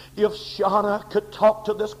 If Shauna could talk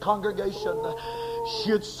to this congregation,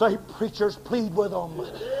 she'd say, preachers, plead with them.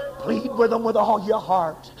 Plead with them with all your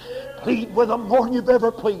heart. Plead with them more than you've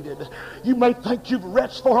ever pleaded. You may think you've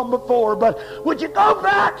retched for them before, but would you go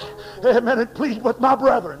back, amen, and plead with my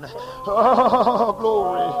brethren? Oh,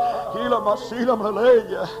 glory.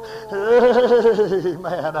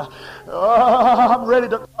 Amen. I'm ready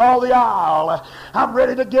to call the aisle. I'm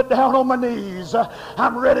ready to get down on my knees.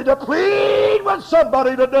 I'm ready to plead with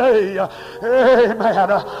somebody today,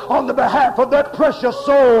 amen, on the behalf of that precious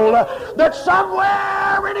soul that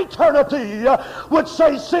somewhere in eternity would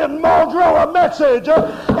say, send Muldrow a message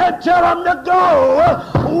and tell him to go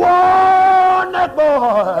warn that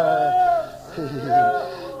boy.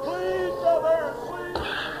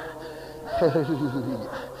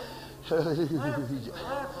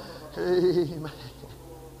 Amen.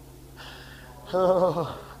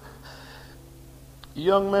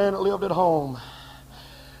 Young man that lived at home,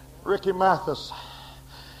 Ricky Mathis.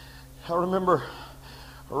 I remember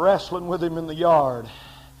wrestling with him in the yard,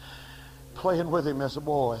 playing with him as a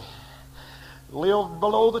boy. Lived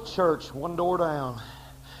below the church, one door down.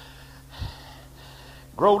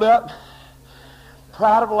 Growed up,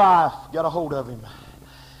 pride of life got a hold of him.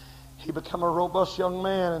 He became a robust young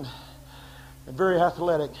man and very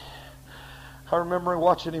athletic. I remember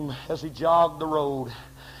watching him as he jogged the road,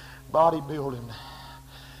 bodybuilding.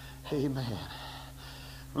 Amen.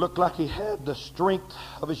 Looked like he had the strength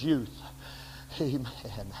of his youth. Amen.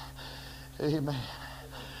 Amen.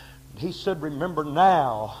 He said, remember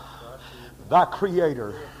now thy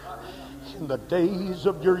Creator in the days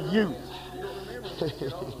of your youth.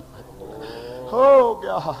 Oh,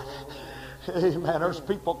 God. Amen. There's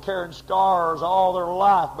people carrying scars all their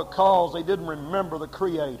life because they didn't remember the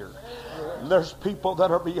Creator. And there's people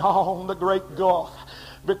that are beyond the great gulf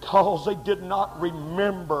because they did not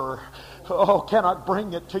remember. Oh, can I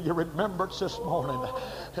bring it to your remembrance this morning?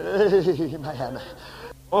 Amen.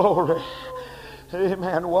 Glory.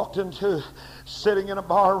 Amen. Walked into sitting in a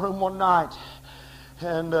bar room one night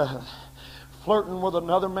and flirting with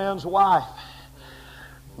another man's wife.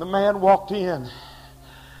 The man walked in,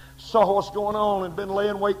 saw what's going on, and been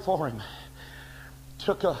laying wait for him.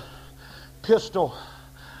 Took a pistol,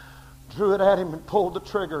 drew it at him, and pulled the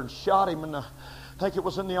trigger and shot him in the, I think it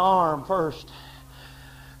was in the arm first.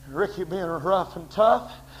 Ricky, being rough and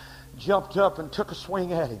tough, jumped up and took a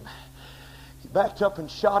swing at him. He backed up and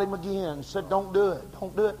shot him again. Said, don't do it.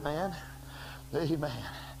 Don't do it, man. Amen.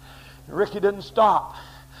 And Ricky didn't stop.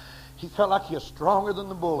 He felt like he was stronger than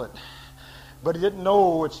the bullet. But he didn't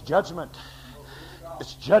know it's judgment.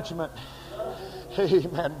 It's judgment.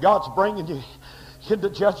 Amen. God's bringing you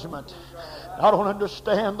into judgment. I don't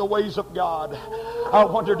understand the ways of God. I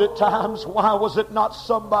wondered at times, why was it not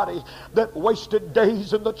somebody that wasted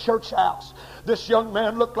days in the church house? This young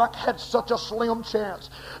man looked like had such a slim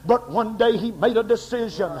chance. But one day he made a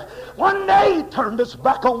decision. One day he turned his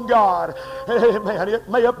back on God. Amen. It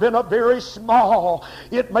may have been a very small,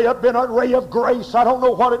 it may have been a ray of grace. I don't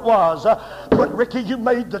know what it was. But Ricky, you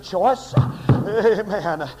made the choice.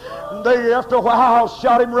 Amen. They, after a while,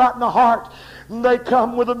 shot him right in the heart. They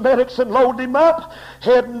come with the medics and load him up,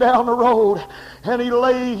 heading down the road. And he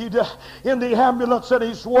laid in the ambulance, and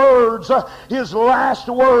his words, his last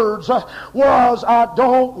words was, I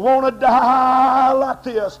don't want to die like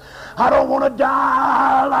this. I don't want to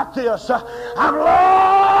die like this. I'm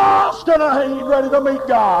lost and I ain't ready to meet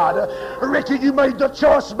God. Ricky, you made the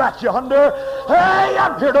choice back yonder. Hey,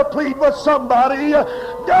 I'm here to plead with somebody.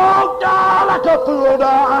 Don't die like a fool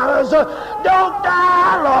dies. Don't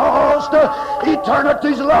die lost.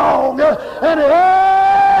 Eternity's long and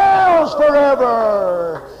hell's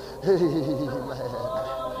forever. Amen.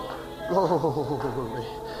 Glory.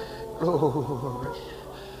 Glory.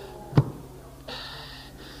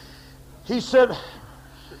 He said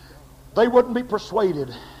they wouldn't be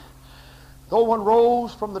persuaded. Though one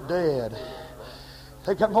rose from the dead.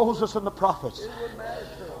 They got Moses and the prophets.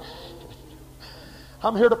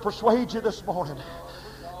 I'm here to persuade you this morning.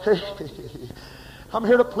 I'm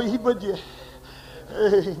here to plead with you.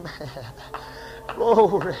 Amen.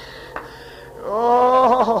 Glory.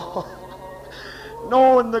 Oh,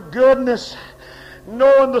 knowing the goodness,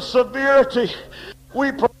 knowing the severity,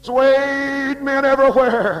 we persuade men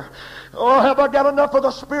everywhere. Oh, have I got enough of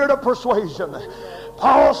the spirit of persuasion?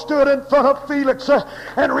 Paul stood in front of Felix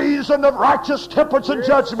and reasoned of righteous temperance and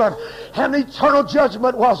judgment. And eternal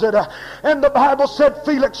judgment was it. And the Bible said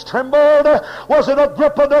Felix trembled. Was it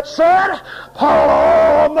Agrippa that said, Paul,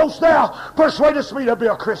 almost thou persuadest me to be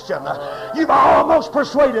a Christian. You've almost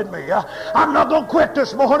persuaded me. I'm not going to quit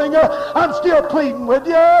this morning. I'm still pleading with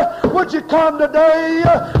you. Would you come today?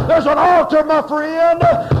 There's an altar, my friend.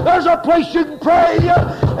 There's a place you can pray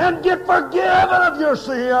and get forgiven of your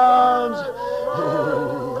sins.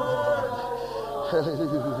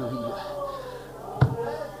 Hallelujah.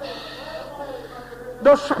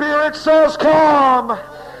 The Spirit says, come.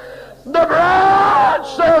 The bride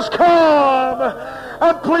says, come.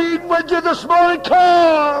 I'm pleading with you this morning,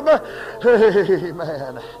 come.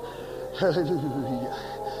 Amen. Hallelujah.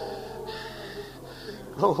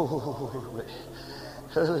 Glory.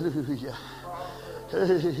 Hallelujah.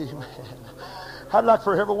 Amen. I'd like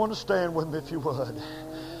for everyone to stand with me if you would.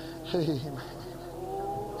 Amen.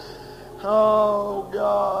 Oh,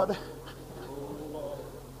 God.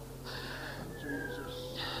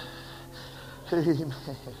 Amen.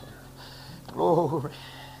 Glory.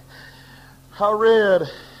 I read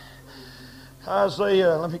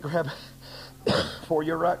Isaiah. Let me grab it for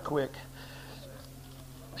you right quick.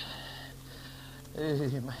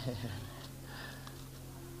 Amen.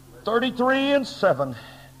 33:7.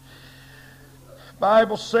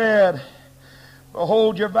 Bible said,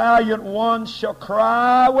 behold, your valiant ones shall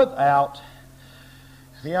cry without.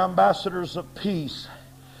 The ambassadors of peace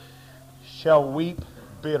shall weep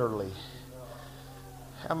bitterly.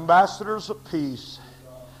 Ambassadors of peace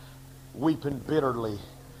weeping bitterly.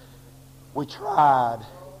 We tried.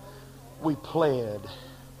 We pled.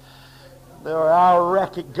 The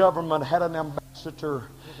Iraqi government had an ambassador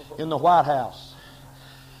in the White House.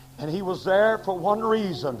 And he was there for one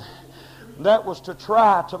reason. That was to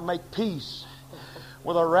try to make peace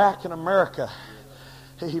with Iraq and America.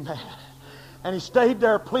 Amen. And he stayed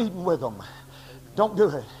there pleading with them. Don't do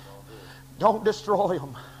it. Don't destroy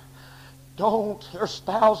them. Don't. There's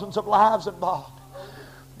thousands of lives involved.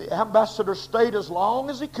 The ambassador stayed as long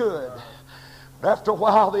as he could. But after a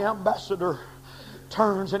while, the ambassador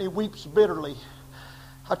turns and he weeps bitterly.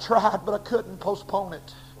 I tried, but I couldn't postpone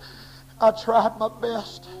it. I tried my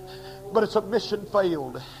best, but it's a mission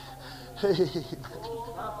failed. Hey.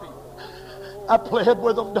 I pled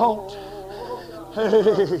with them, don't.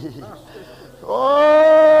 Hey.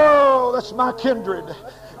 Oh, that's my kindred.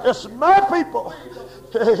 It's my people.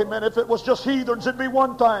 Amen. If it was just heathens, it'd be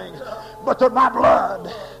one thing. But they're my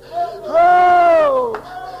blood. Oh,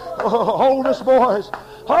 wholeness boys,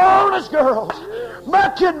 wholeness girls, my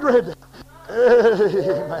kindred.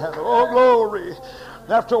 Amen. Oh, glory.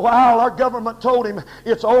 After a while, our government told him,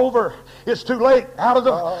 it's over. It's too late. Out of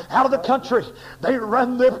the country. They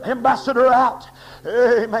run the ambassador out.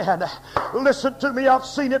 Amen. Listen to me. I've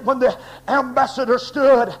seen it when the ambassador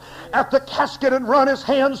stood at the casket and run his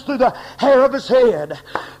hands through the hair of his head.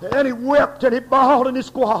 And he wept and he bawled and he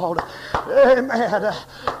squalled. Amen.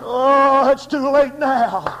 Oh, it's too late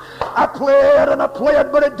now. I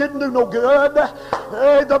pled, but it didn't do no good.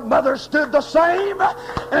 The mother stood the same,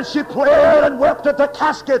 and she pled and wept at the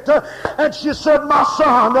casket, and she said, my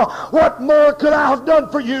son, what more could I have done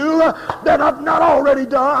for you that I've not already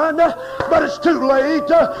done? But it's too late.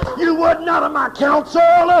 You would not of my counsel.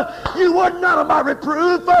 You would not of my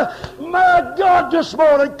reproof. My God, this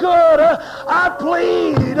morning, could I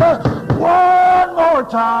plead one more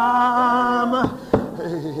time?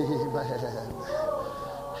 Amen.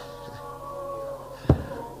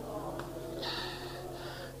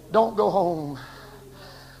 Don't go home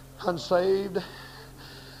unsaved.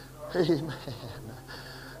 Amen.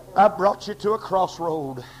 I brought you to a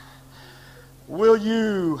crossroad. Will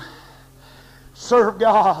you serve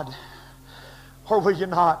God or will you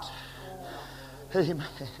not? Amen.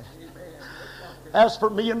 As for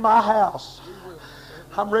me and my house,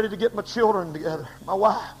 I'm ready to get my children together, my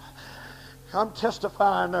wife. I'm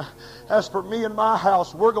testifying, as for me and my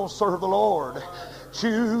house, we're going to serve the Lord.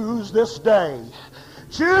 Choose this day.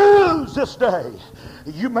 Choose this day.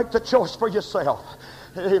 You make the choice for yourself.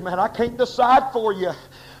 Amen. I can't decide for you,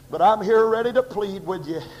 but I'm here ready to plead with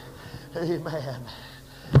you. Amen.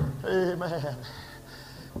 Amen.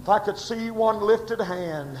 If I could see one lifted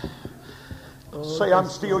hand, say, I'm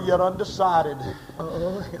still yet undecided.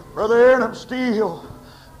 Brother Aaron, I'm still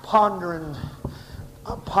pondering.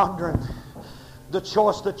 I'm pondering the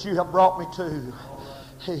choice that you have brought me to.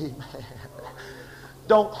 Amen.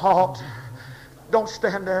 Don't halt. Don't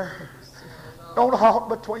stand there. Don't halt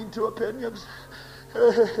between two opinions.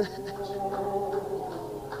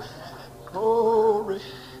 Glory.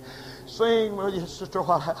 Sing, will you, Sister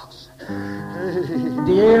Whitehouse?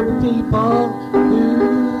 Dear people who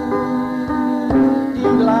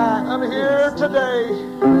delight. I'm here today.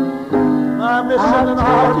 My mission and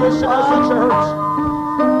our mission as a church.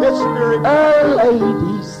 It's spirit. A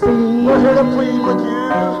lady sings. We're here to plead with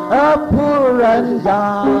you. A poor ungodly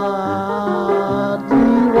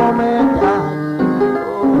woman died.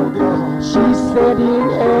 She said in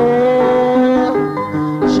hell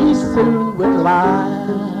she soon would lie.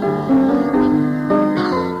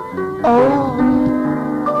 Oh,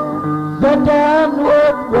 the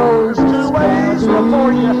downward road There's two ways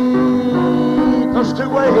before you. There's two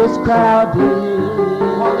ways. is crowded.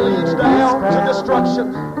 One leads down to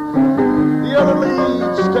destruction. The other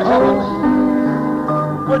leads to heaven.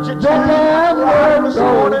 Would you The choose downward this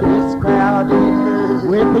road morning? is crowded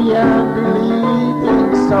with the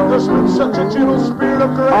unbelieving There's been souls. such a gentle spirit of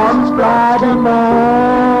grace. On Friday It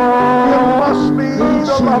morning, must be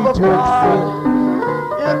the she love of took God.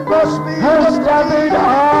 It must be her the stubborn love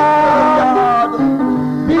heart of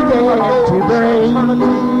began to break. God.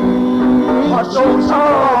 She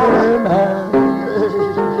called her man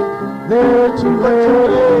there to Today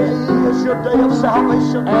wait. is your day of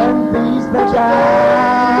salvation. And these the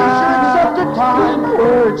Today is your accepted time.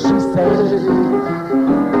 words she said.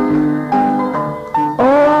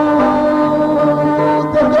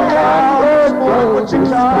 Oh, the downward road is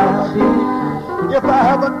crowded. If I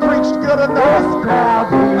haven't preached good enough,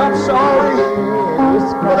 I'm sorry,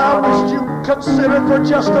 but I wish you consider for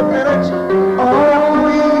just a minute. I'm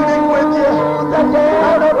pleading with you. I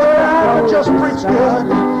don't try to just preach good.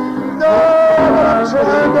 No, but I'm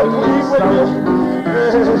trying to plead with you.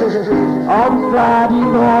 On Friday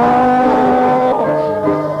morning,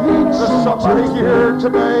 There's somebody here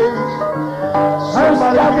today.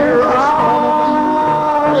 Somebody here this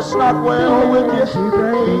morning. It's not well with you.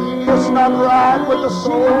 It's not right with the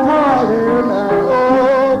soul.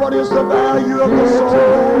 Oh, what is the value of the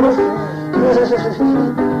soul?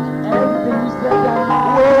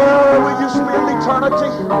 Where will you spend eternity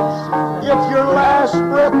if your last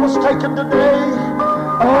breath was taken today?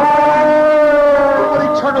 Oh, what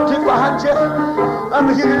eternity behind you? I'm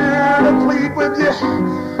here to plead with you.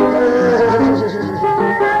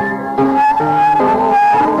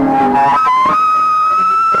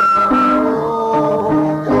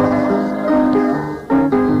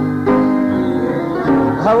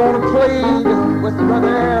 I want to plead with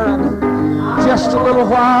Brother Aaron just a little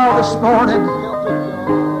while this morning.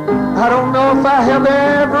 I don't know if I have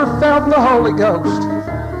ever felt the Holy Ghost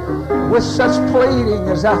with such pleading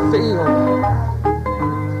as I feel.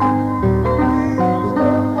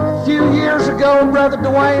 A few years ago, Brother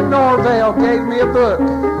Dwayne Norvell gave me a book.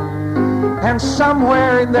 And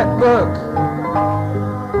somewhere in that book,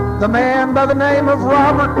 the man by the name of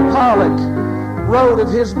Robert Pollock wrote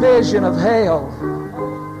of his vision of hell.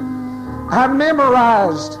 I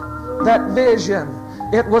memorized that vision.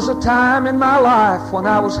 It was a time in my life when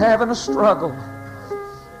I was having a struggle.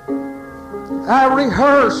 I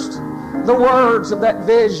rehearsed the words of that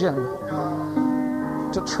vision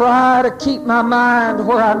to try to keep my mind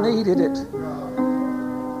where I needed it.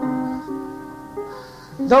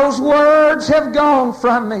 Those words have gone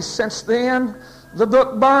from me since then. The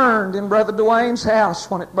book burned in Brother Dwayne's house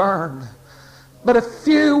when it burned. But a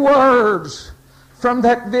few words from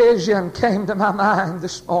that vision came to my mind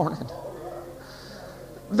this morning.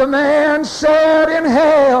 The man said in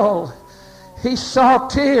hell he saw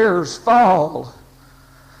tears fall,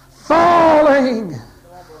 falling,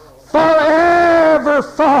 forever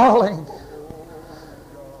falling,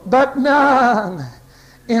 but none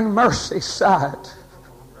in mercy's sight.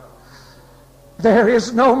 There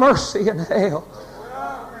is no mercy in hell.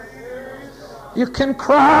 You can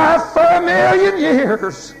cry for 1,000,000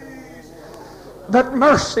 years, but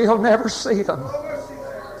mercy will never see them.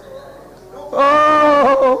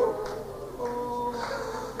 Oh,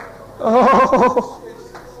 oh,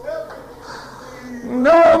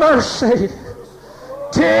 no mercy.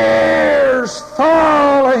 Tears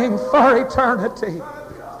falling for eternity,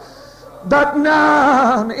 but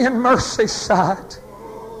none in mercy's sight.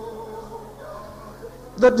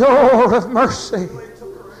 The door of mercy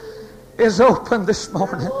is open this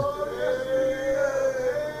morning.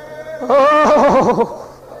 Oh,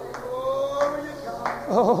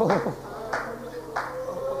 oh.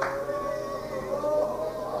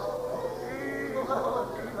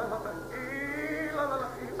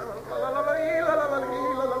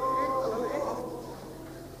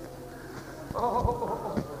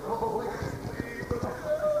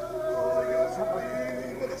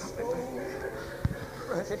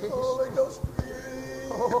 Holy Ghost,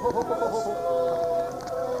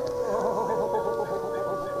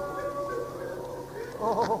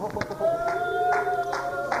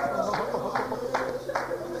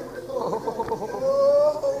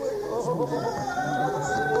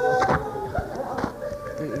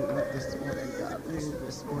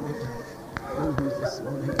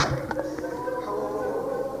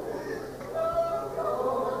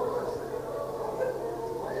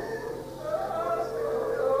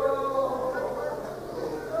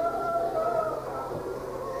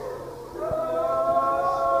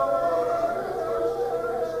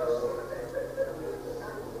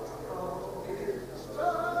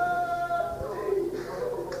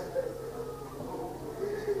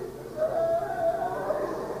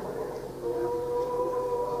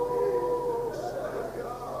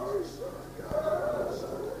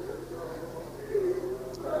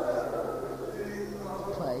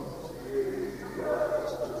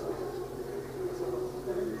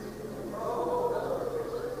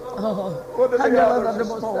 Would there be others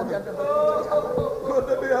this morning? Would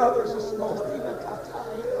there be others this morning?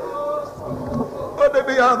 Would there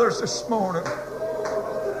be others this morning?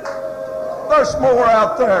 There's more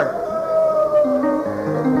out there.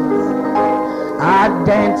 I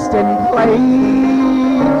danced and played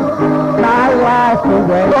my life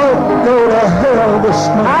away. Don't go to hell this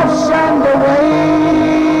morning. I've shunned away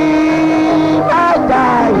my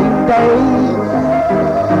dying day.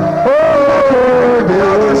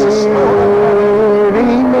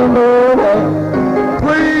 Remember that.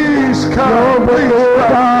 Please come, please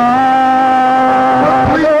come.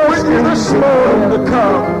 Please with you this morning to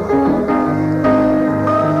come.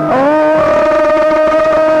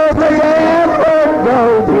 Oh, the airport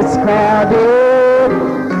road is crowded.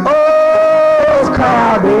 Oh, it's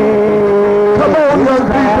crowded. Come on, young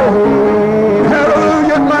people.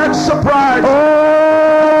 Hallelujah, it might surprise you.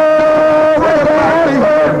 Oh, the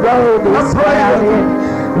airport road is crowded.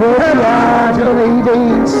 With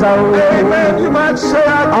unbelieving soul. Amen. You might say,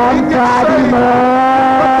 I can't get saved.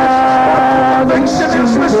 But this conviction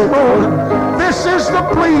is this morning. This is the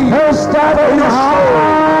plea. Her stubborn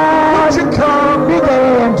heart would you come?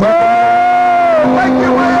 began to Make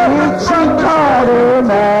your way up in front of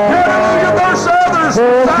Hallelujah. There's others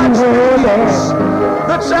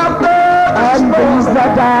that's out there this morning.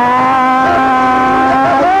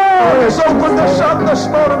 Let's open this up this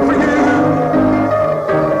morning for you.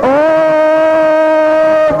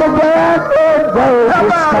 How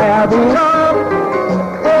about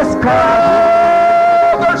it's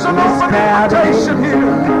crowded. There's an open invitation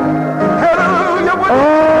here. Hallelujah.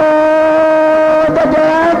 Oh, the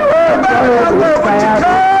damn road is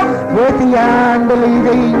crowded with the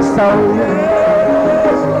unbelieving soul.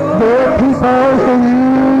 There are people who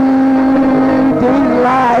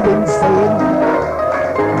delight in sin.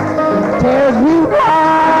 Tell you what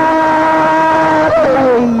a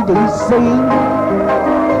lady sing.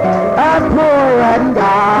 A poor and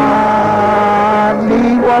godly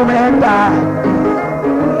woman died.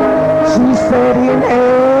 She said in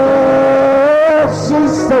hell she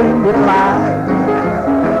soon would lie.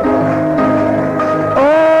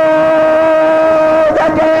 Oh, the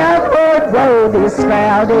downward road is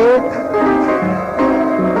crowded.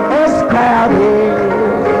 It's crowded.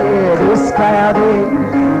 It's crowded.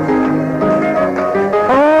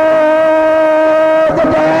 Oh, the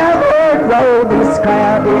downward road is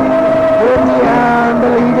crowded. With the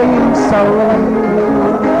unbelieving soul.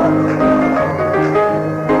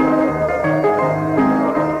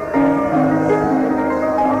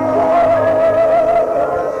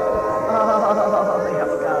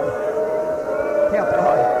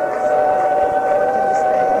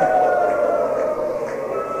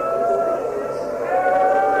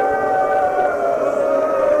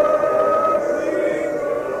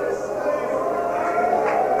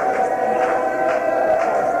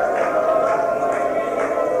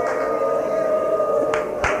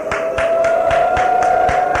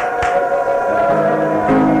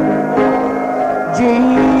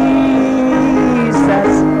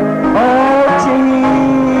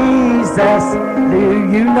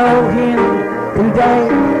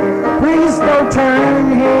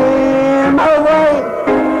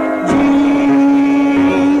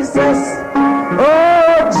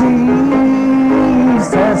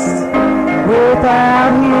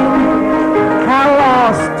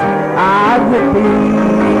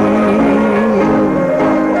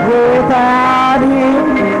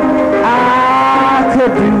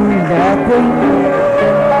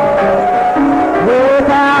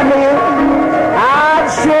 Without him, I'd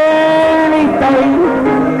surely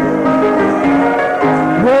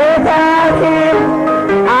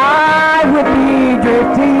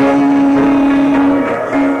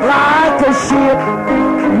ship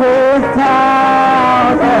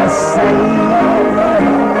without a sail.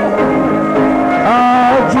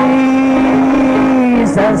 Oh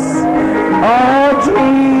Jesus, oh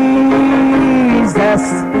Jesus,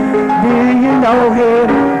 do you know him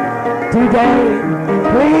today?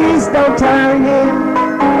 Please don't turn him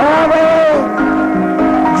away.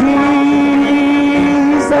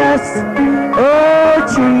 Jesus, oh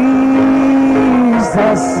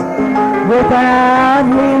Jesus, without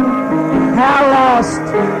him, how lost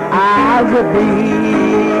I would be.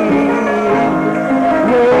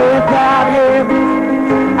 Without him,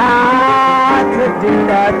 I could do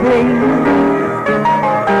nothing.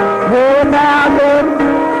 Without him,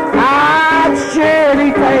 I'd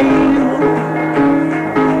surely fail.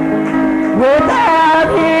 Without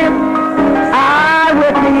him, I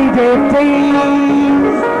would be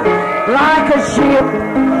defeated, like a ship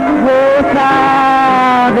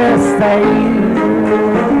without a sail.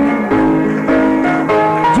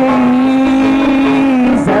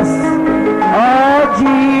 Jesus, oh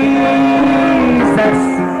Jesus,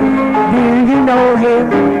 do you know him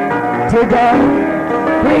today?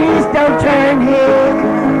 Please don't turn him